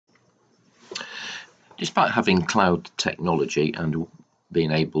Despite having cloud technology and being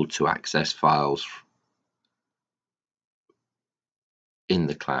able to access files in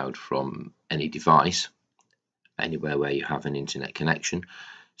the cloud from any device, anywhere where you have an internet connection,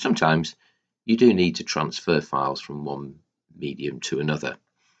 sometimes you do need to transfer files from one medium to another.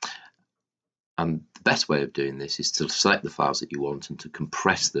 And the best way of doing this is to select the files that you want and to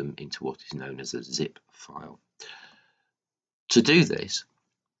compress them into what is known as a zip file. To do this,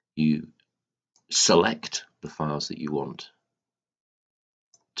 you select the files that you want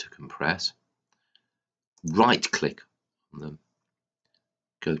to compress, right-click on them,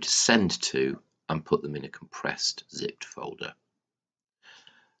 go to Send To, and put them in a compressed zipped folder.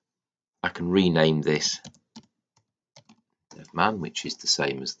 I can rename this DevMan, which is the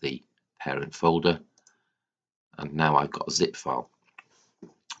same as the parent folder, and now I've got a zip file.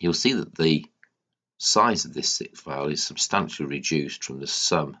 You'll see that the size of this zip file is substantially reduced from the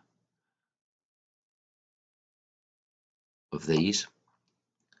sum of these.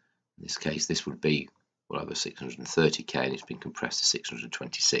 In this case, this would be well over 630k, and it's been compressed to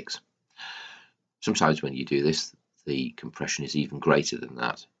 626. Sometimes when you do this, the compression is even greater than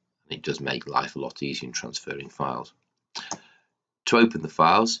that, and it does make life a lot easier in transferring files. To open the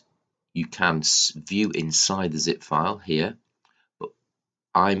files, you can view inside the zip file here, but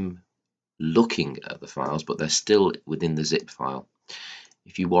I'm looking at the files, but they're still within the zip file.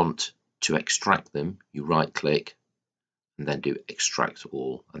 If you want to extract them, you right-click and then do Extract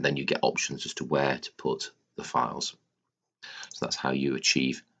All, and then you get options as to where to put the files. So that's how you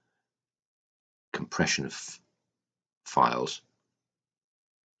achieve compression of files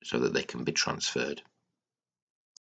so that they can be transferred.